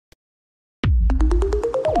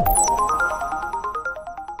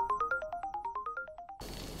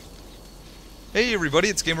Hey everybody,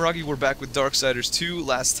 it's Gameragi. We're back with Darksiders 2.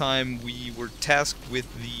 Last time we were tasked with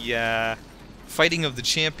the fighting of the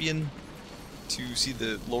champion to see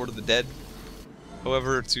the Lord of the Dead.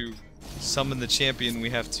 However, to summon the champion we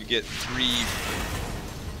have to get 3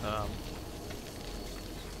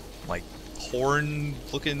 like horn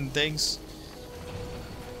looking things.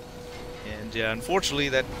 And unfortunately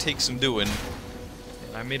that takes some doing.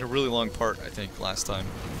 And I made a really long part, I think, last time.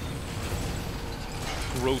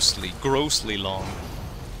 Grossly long.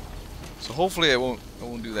 So hopefully I won't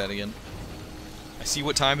do that again. I see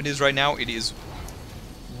what time it is right now. It is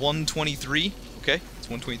 1:23. Okay, it's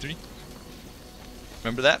 1:23.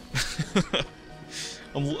 Remember that?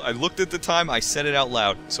 I looked at the time. I said it out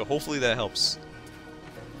loud. So hopefully that helps.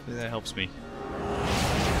 Hopefully that helps me.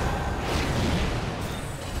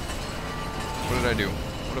 What did I do?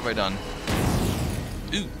 What have I done?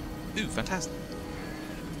 Ooh, fantastic.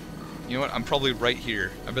 You know what? I'm probably right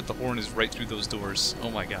here. I bet the horn is right through those doors. Oh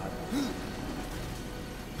my god.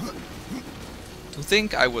 To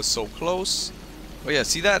think I was so close. Oh yeah,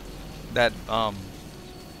 see that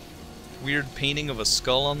weird painting of a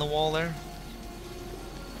skull on the wall there?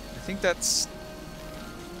 I think that's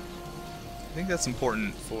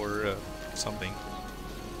important for something.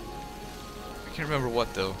 I can't remember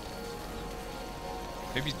what though.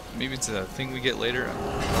 Maybe it's a thing we get later. I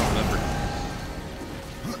don't remember.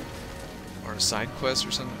 Or a side quest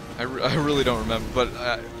or something. I really don't remember, but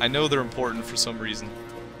I know they're important for some reason.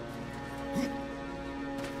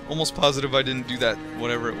 Almost positive I didn't do that,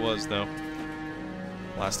 whatever it was, though.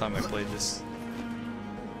 Last time I played this.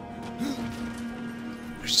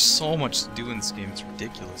 There's just so much to do in this game, it's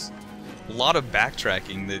ridiculous. A lot of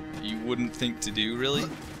backtracking that you wouldn't think to do, really.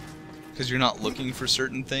 Because you're not looking for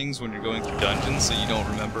certain things when you're going through dungeons, so you don't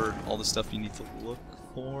remember all the stuff you need to look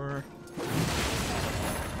for.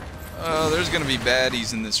 There's gonna be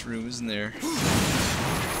baddies in this room, isn't there?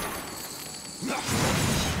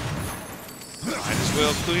 Might as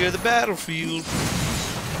well clear the battlefield.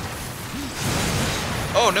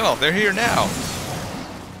 Oh no, they're here now.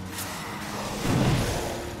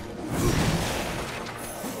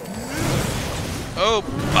 Oh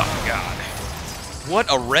god. What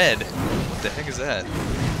a red. What the heck is that?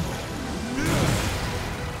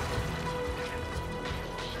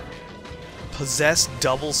 Possess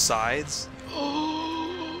double sides?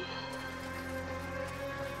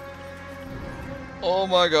 Oh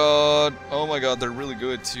my god. Oh my god, they're really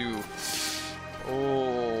good too.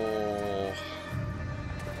 Oh.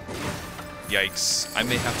 Yikes. I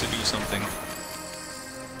may have to do something.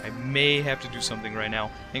 I may have to do something right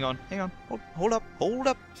now. Hang on. Hold up.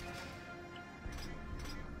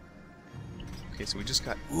 Okay, so we just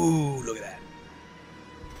got... Ooh, look at that.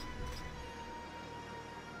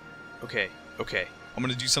 Okay. I'm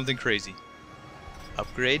gonna do something crazy.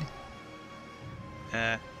 Upgrade.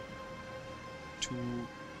 To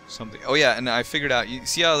something. Oh yeah, and I figured out. You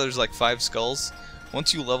see how there's like 5 skulls?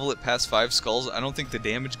 Once you level it past 5 skulls, I don't think the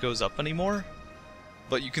damage goes up anymore.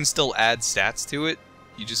 But you can still add stats to it.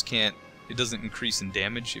 You just can't. It doesn't increase in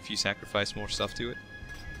damage if you sacrifice more stuff to it.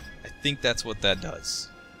 I think that's what that does.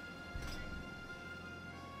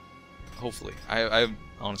 Hopefully. I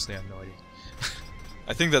honestly have no idea.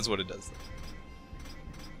 I think that's what it does.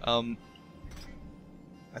 I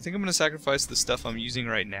think I'm gonna sacrifice the stuff I'm using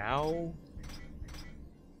right now.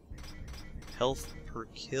 Health per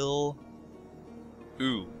kill.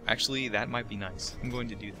 Ooh, actually, that might be nice. I'm going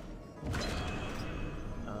to do that.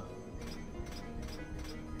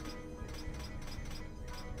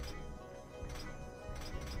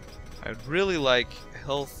 I'd really like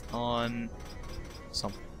health on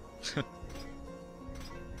something.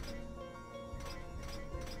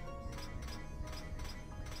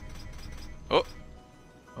 Oh.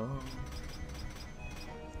 I'm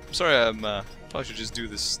sorry, probably should just do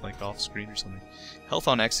this like off screen or something. Health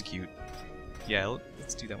on execute. Yeah,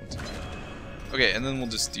 let's do that one too. Okay, and then we'll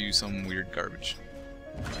just do some weird garbage.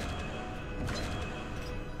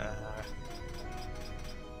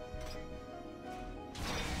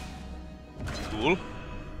 Cool.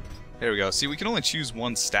 There we go. See, we can only choose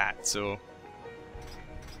one stat, so...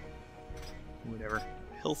 Whatever.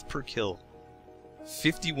 Health per kill.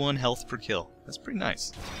 51 health per kill. That's pretty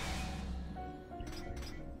nice.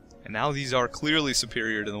 And now these are clearly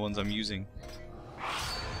superior to the ones I'm using.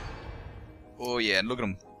 Oh yeah, and look at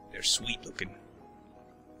them. They're sweet looking.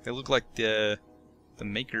 They look like the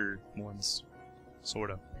maker ones,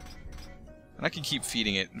 sorta. And I can keep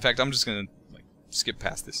feeding it. In fact, I'm just gonna like skip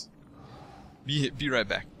past this. Be right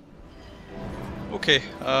back. Okay,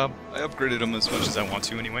 I upgraded them as much as I want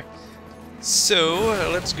to anyway. So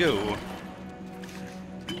let's go.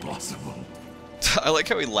 Impossible. I like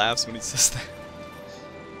how he laughs when he says that.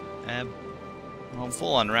 Well, I'm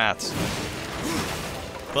full on rats.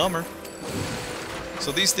 Bummer.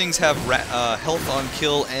 So these things have health on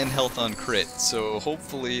kill and health on crit, so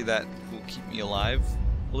hopefully that will keep me alive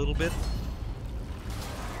a little bit.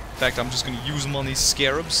 In fact, I'm just going to use them on these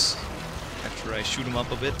scarabs after I shoot them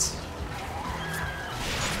up a bit.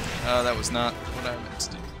 That was not what I meant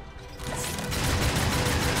to do.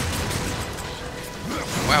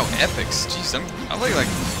 Wow, epics. Jeez, I'm like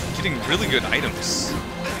getting really good items. I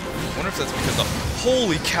wonder if that's because of...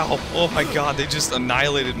 Holy cow! Oh my god, they just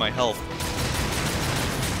annihilated my health.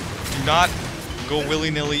 Do not go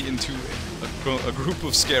willy-nilly into a group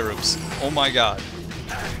of scarabs. Oh my god.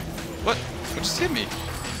 What? What just hit me?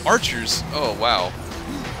 Archers? Oh, wow.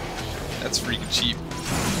 That's freaking cheap.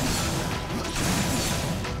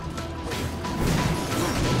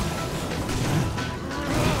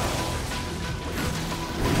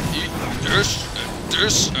 Eat this, and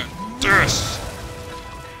this, and this.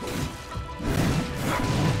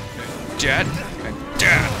 And dead, and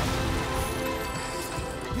dead.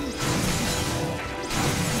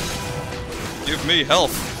 Give me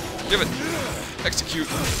health. Give it. Execute.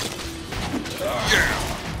 Yeah.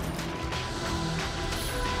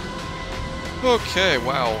 Okay,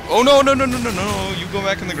 wow. Oh no, no, no, no, no, no. You go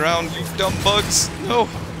back in the ground, you dumb bugs. No.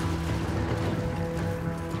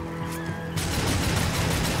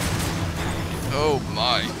 Oh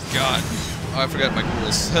my god. Oh, I forgot my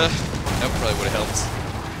ghouls. That probably would have helped.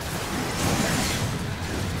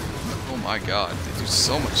 Oh my god, they do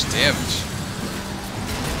so much damage.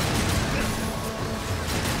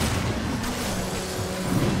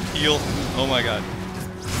 Heal. Oh my god.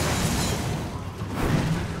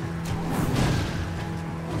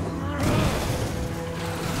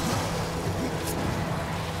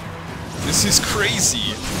 This is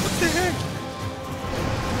crazy. What the heck?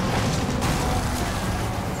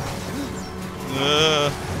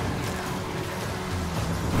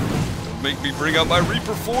 Don't make me bring out my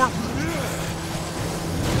Reaper form.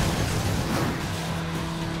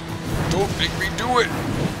 Don't make me do it.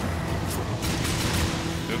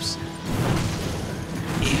 Oops.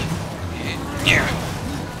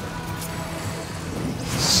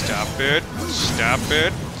 Stop it. Stop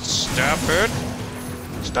it. Stop it.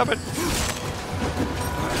 Stop it.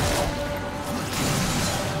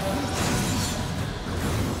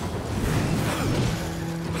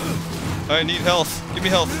 I need health. Give me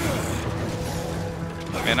health.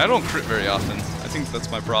 Man, I don't crit very often. I think that's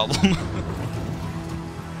my problem.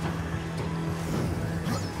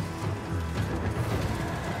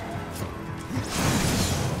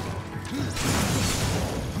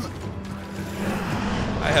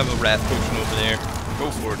 I have a rat potion over there.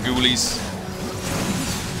 Go for it, ghoulies.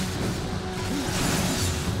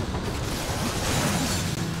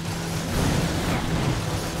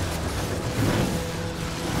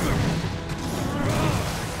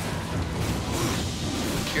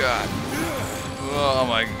 God. Oh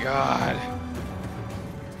my god.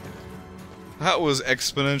 That was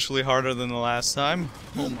exponentially harder than the last time.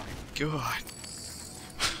 Oh my god.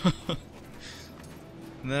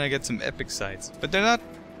 And then I get some epic sights. But they're not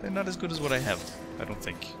as good as what I have, I don't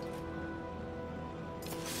think.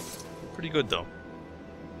 Pretty good though.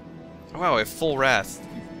 Oh, wow, I have full wrath.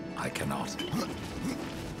 I cannot.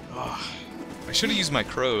 Oh, I should have used my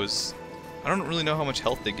crows. I don't really know how much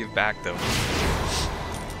health they give back though.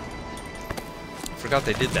 Forgot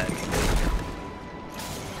they did that.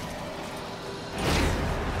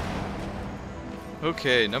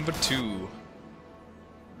 Okay, number 2.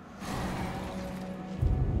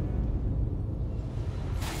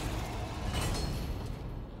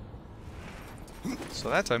 So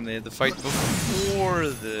that time they had the fight before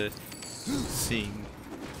the thing.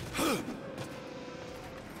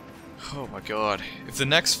 Oh my god. If the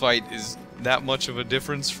next fight is that much of a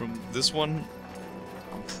difference from this one,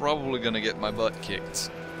 I'm probably gonna get my butt kicked.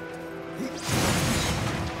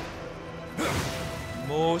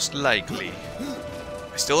 Most likely.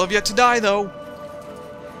 I still have yet to die, though.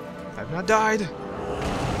 I've not died.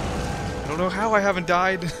 I don't know how I haven't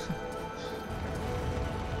died.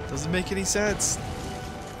 Doesn't make any sense.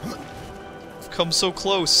 I've come so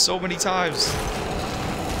close so many times.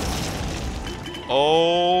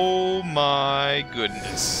 Oh my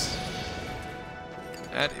goodness.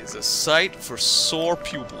 That is a sight for sore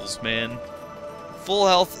pupils, man. Full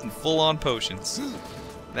health and full-on potions.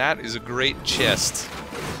 That is a great chest.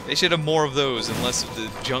 They should have more of those and less of the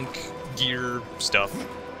junk gear stuff.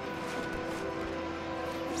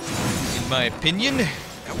 In my opinion,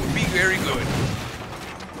 that would be very good.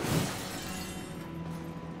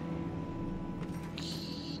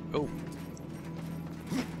 Oh.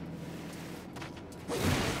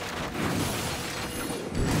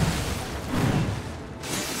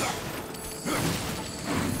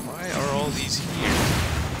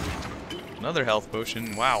 Another health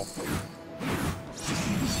potion. Wow.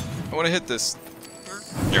 I want to hit this.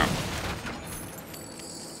 Yeah.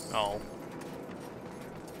 Oh.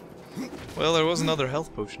 Well, there was another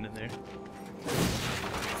health potion in there.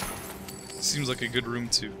 Seems like a good room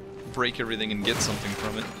to break everything and get something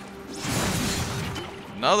from it.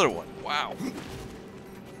 Another one. Wow.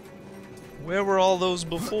 Where were all those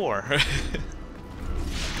before?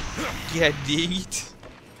 Yeah, dang it.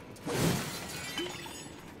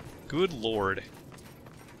 Good lord.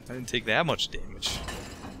 I didn't take that much damage.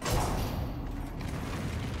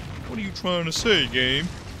 What are you trying to say, game?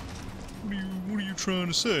 What are you trying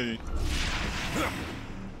to say?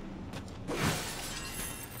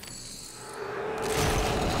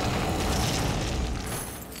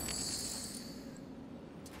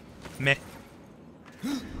 Meh.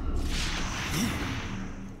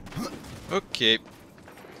 Okay.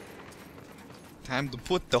 Time to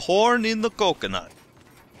put the horn in the coconut.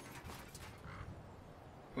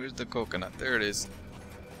 Where's the coconut? There it is.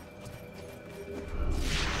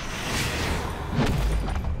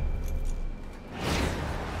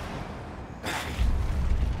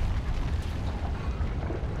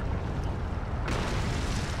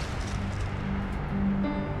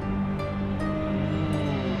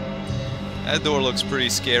 That door looks pretty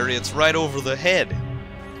scary. It's right over the head.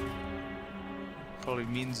 Probably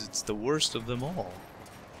means it's the worst of them all.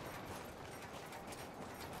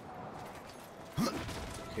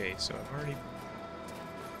 Okay, so I've already...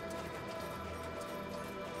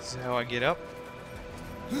 This is how I get up?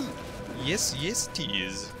 Yes, yes it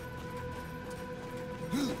is.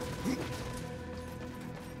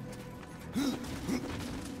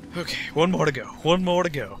 Okay, one more to go. One more to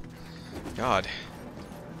go. God.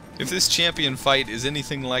 If this champion fight is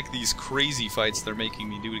anything like these crazy fights they're making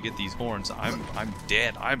me do to get these horns, I'm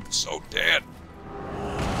dead. I'm so dead.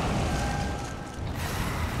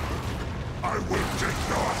 I will take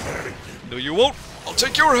your head. No, you won't. I'll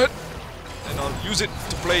take your head, and I'll use it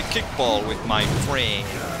to play kickball with my friends.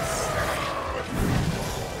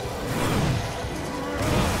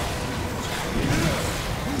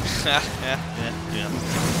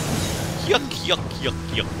 Yuck, yuck, yuck,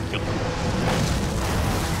 yuck, yuck.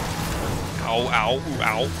 Ow, ow,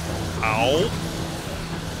 ow, ow.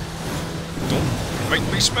 Don't make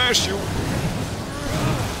me smash you.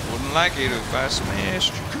 Wouldn't like it if I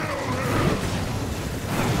smashed you.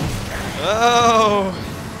 Oh.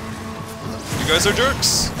 You guys are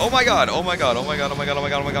jerks. Oh my god, oh my god, oh my god, oh my god, oh my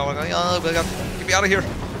god, oh my god, oh my god, oh my god. Get me out of here.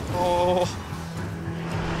 Oh.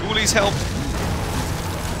 Ghoulies, help.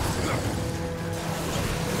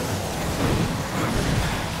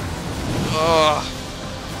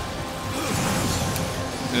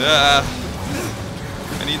 Yeah.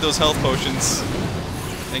 I need those health potions.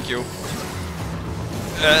 Thank you.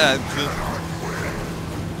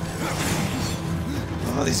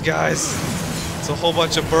 Oh, these guys. It's a whole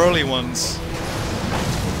bunch of burly ones.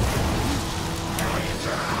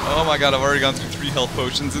 Oh my god, I've already gone through 3 health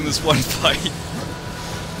potions in this one fight.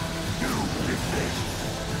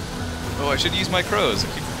 Oh, I should use my crows. I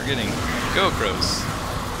keep forgetting. Go, crows.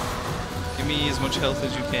 Give me as much health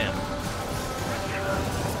as you can.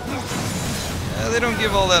 They don't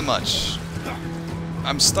give all that much.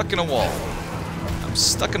 I'm stuck in a wall. I'm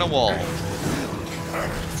stuck in a wall.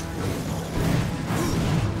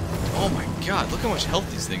 Oh my god, look how much health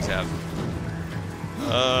these things have.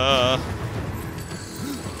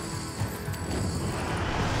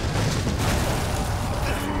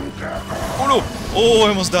 Oh no! Oh, I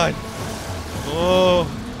almost died. Oh.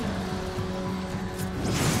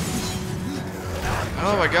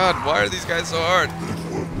 Oh my god, why are these guys so hard?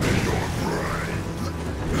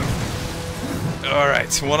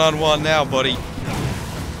 Alright, one-on-one now, buddy.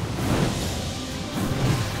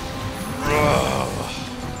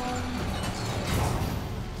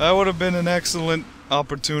 That would have been an excellent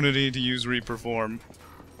opportunity to use Reaper form.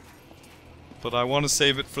 But I want to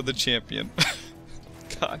save it for the champion.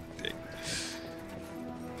 God dang.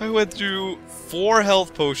 I went through 4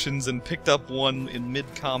 health potions and picked up 1 in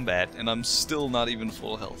mid-combat, and I'm still not even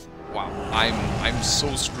full health. Wow, I'm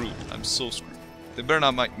so screwed. I'm so screwed. They better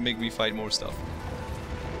not make me fight more stuff.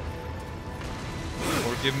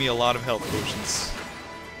 Or give me a lot of health potions.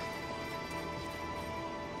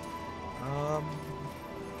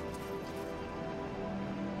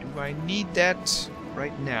 Do I need that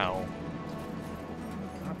right now?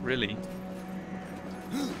 Not really.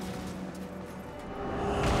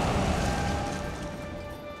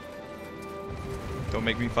 Don't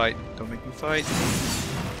make me fight. Don't make me fight.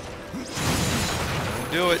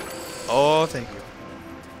 Don't do it. Oh, thank you.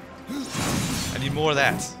 I need more of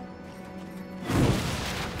that.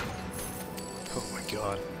 Oh my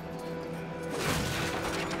god.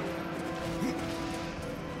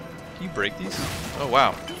 Can you break these? Oh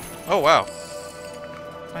wow. Oh wow.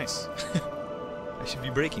 Nice. I should be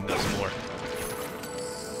breaking those more.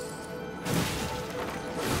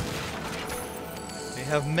 They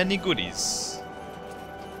have many goodies.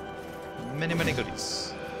 Many, many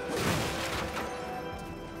goodies.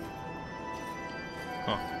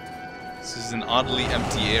 Huh. This is an oddly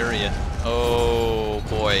empty area. Oh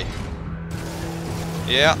boy.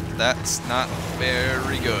 Yeah, that's not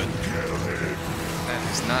very good.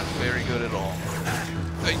 That is not very good at all.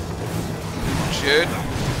 Hey. Shit.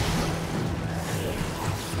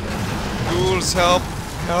 Ghouls, help!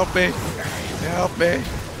 Help me! Help me!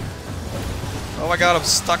 Oh my god, I'm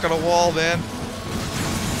stuck on a wall, man.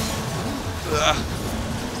 Ugh.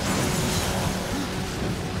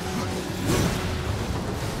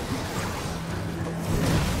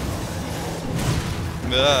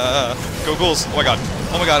 Go ghouls! Oh my god!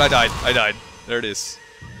 Oh my god! I died! I died! There it is.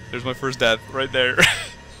 There's my first death right there.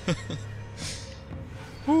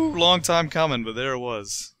 Whew, long time coming, but there it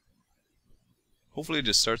was. Hopefully, it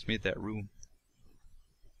just starts me at that room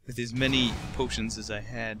with as many potions as I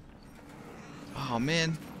had. Oh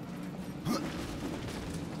man!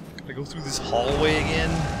 Gotta go through this hallway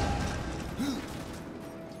again.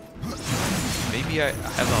 Maybe I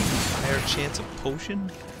have a higher chance of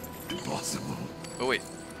potion? Impossible. Oh wait,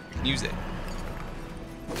 I can use it.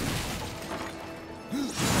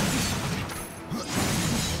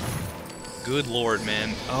 Good lord,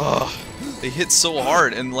 man. Ugh. They hit so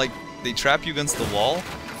hard and like they trap you against the wall.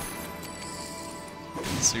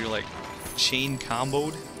 So you're like chain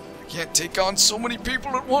comboed. I can't take on so many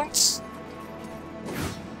people at once.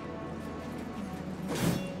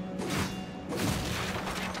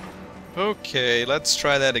 Okay, let's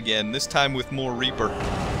try that again. This time with more Reaper.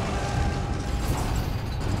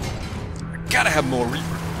 I gotta have more Reaper.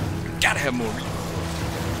 I gotta have more Reaper.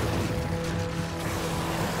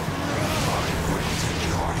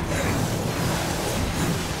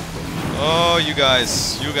 Oh, you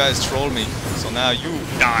guys troll me. So now you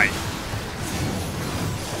die.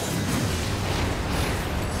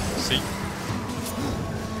 See?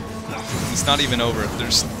 It's not even over.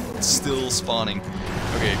 They're still spawning.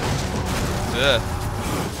 Okay. Ugh.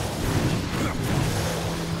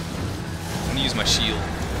 I'm gonna use my shield.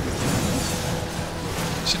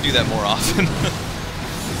 I should do that more often.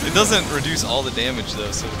 It doesn't reduce all the damage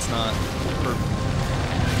though, so it's not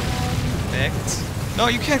perfect. No,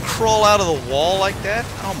 you can't crawl out of the wall like that.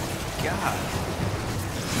 Oh my god.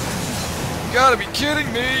 You gotta be kidding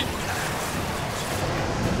me.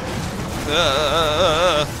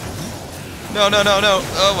 No, no, no, no.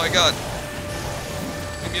 Oh my god.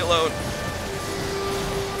 Leave me alone.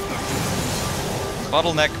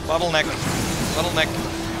 Bottleneck, bottleneck, bottleneck.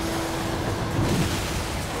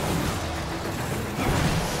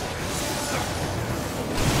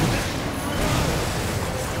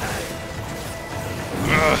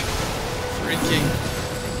 Ugh. Freaking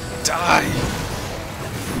die.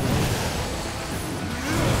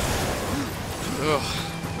 Ugh.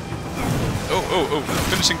 Oh, oh, oh.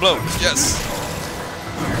 Finishing blow. Yes.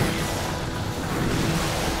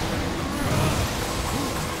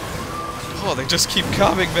 Oh, they just keep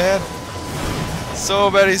coming, man.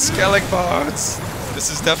 So many skelly parts. This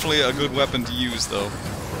is definitely a good weapon to use, though.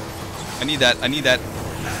 I need that. I need that.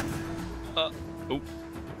 Oh.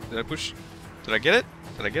 Did I push? Did I get it?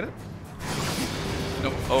 Did I get it?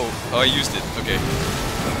 No. Oh. Oh, I used it. Okay.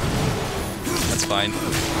 That's fine.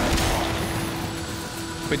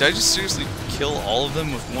 Wait, did I just seriously kill all of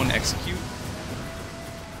them with one execute?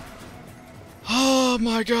 Oh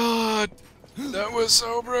my god! That was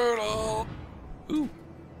so brutal! Ooh.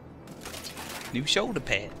 New shoulder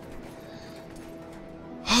pad.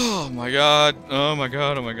 Oh my god. Oh my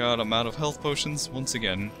god. Oh my god. I'm out of health potions once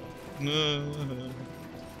again.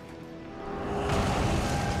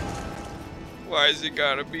 Why is it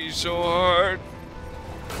gotta be so hard?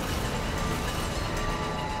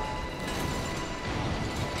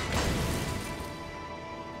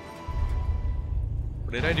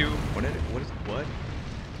 What did I do? What?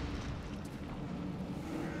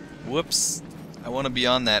 Whoops. I want to be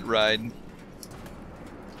on that ride.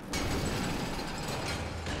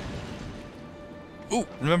 Ooh,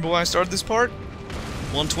 remember when I started this part?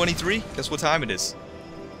 123? Guess what time it is?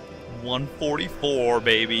 1:44,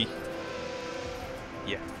 baby.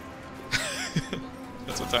 Yeah.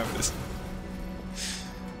 That's what time it is.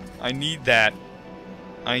 I need that.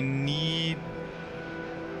 I need...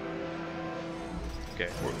 Okay,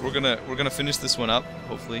 we're gonna finish this one up,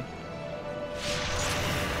 hopefully.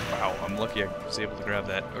 Wow, I'm lucky I was able to grab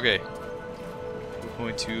that. Okay. We're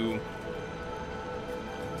going to...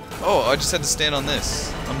 Oh, I just had to stand on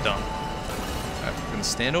this. I'm done. I'm gonna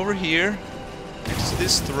stand over here next to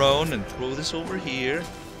this throne and throw this over here.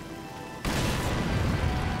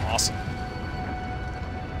 Awesome.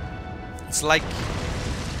 It's like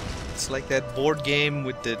that board game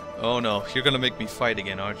with the... Oh no, you're gonna make me fight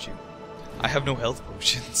again, aren't you? I have no health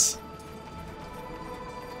potions.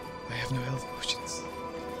 I have no health potions.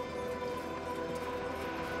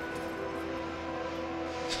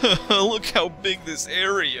 Look how big this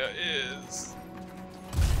area is.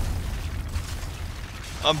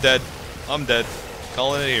 I'm dead. I'm dead.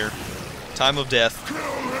 Calling it here. Time of death.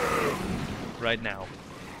 Right now.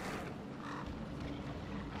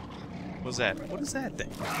 What's that? What is that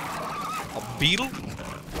thing? A beetle?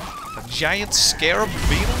 A giant scarab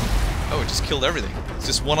beetle? Oh, it just killed everything. It's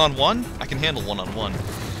just one-on-one? I can handle one-on-one.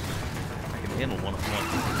 I can handle one-on-one.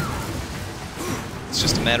 It's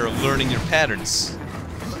just a matter of learning your patterns.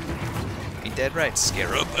 Ain't that right,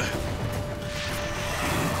 scarab?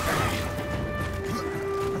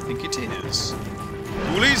 I think it is.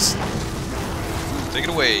 Ghoulies! Take it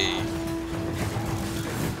away.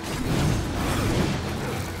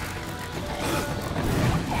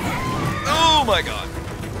 Oh my god!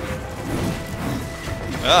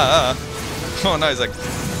 Oh nice, I did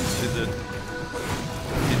the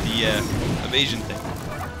evasion thing.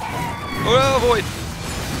 Oh, avoid!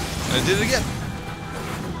 I did it again.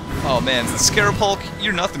 Oh man, the Scarab Hulk,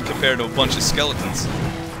 you're nothing compared to a bunch of skeletons.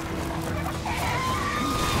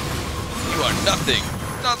 You are nothing!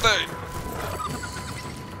 Nothing!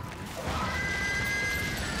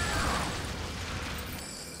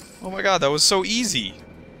 Oh my god, that was so easy!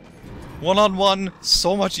 One-on-one,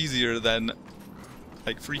 so much easier than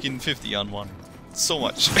like freaking 50-on-1. So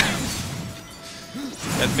much.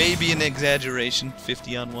 That may be an exaggeration,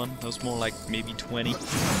 50-on-1. That was more like maybe 20.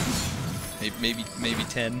 Maybe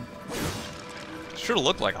 10. Sure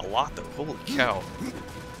looked like a lot though. Holy cow.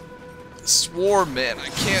 The swarm, man.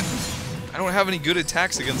 I don't have any good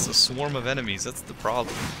attacks against a swarm of enemies. That's the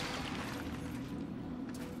problem.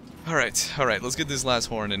 Alright, let's get this last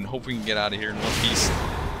horn and hope we can get out of here in one piece.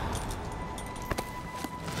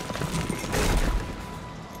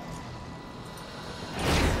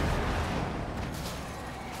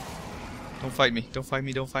 Don't fight me, don't fight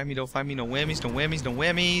me, don't fight me, don't fight me. No whammies, no whammies, no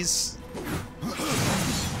whammies.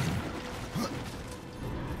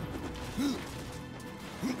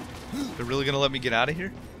 They're really gonna let me get out of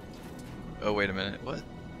here? Oh, wait a minute. What?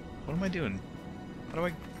 What am I doing? How do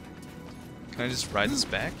I... Can I just ride this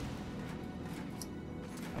back?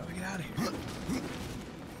 How do I get out of here?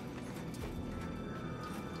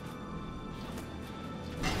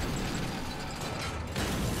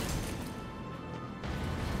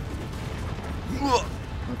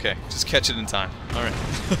 Okay, just catch it in time. Alright.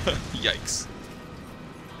 Yikes.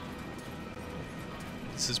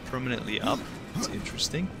 This is permanently up. That's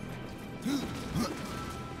interesting.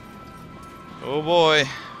 Oh boy.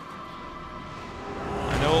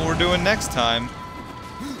 I know what we're doing next time.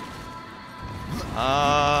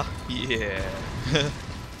 Yeah.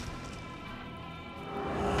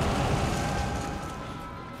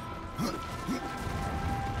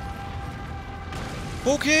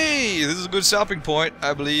 Okay, this is a good stopping point,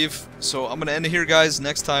 I believe. So I'm gonna end it here, guys.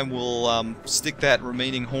 Next time we'll stick that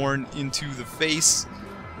remaining horn into the face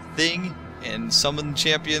thing and summon the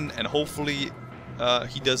champion, and hopefully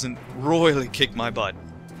he doesn't royally kick my butt.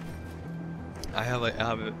 I have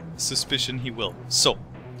a suspicion he will. So,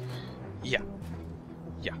 yeah.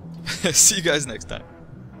 See you guys next time.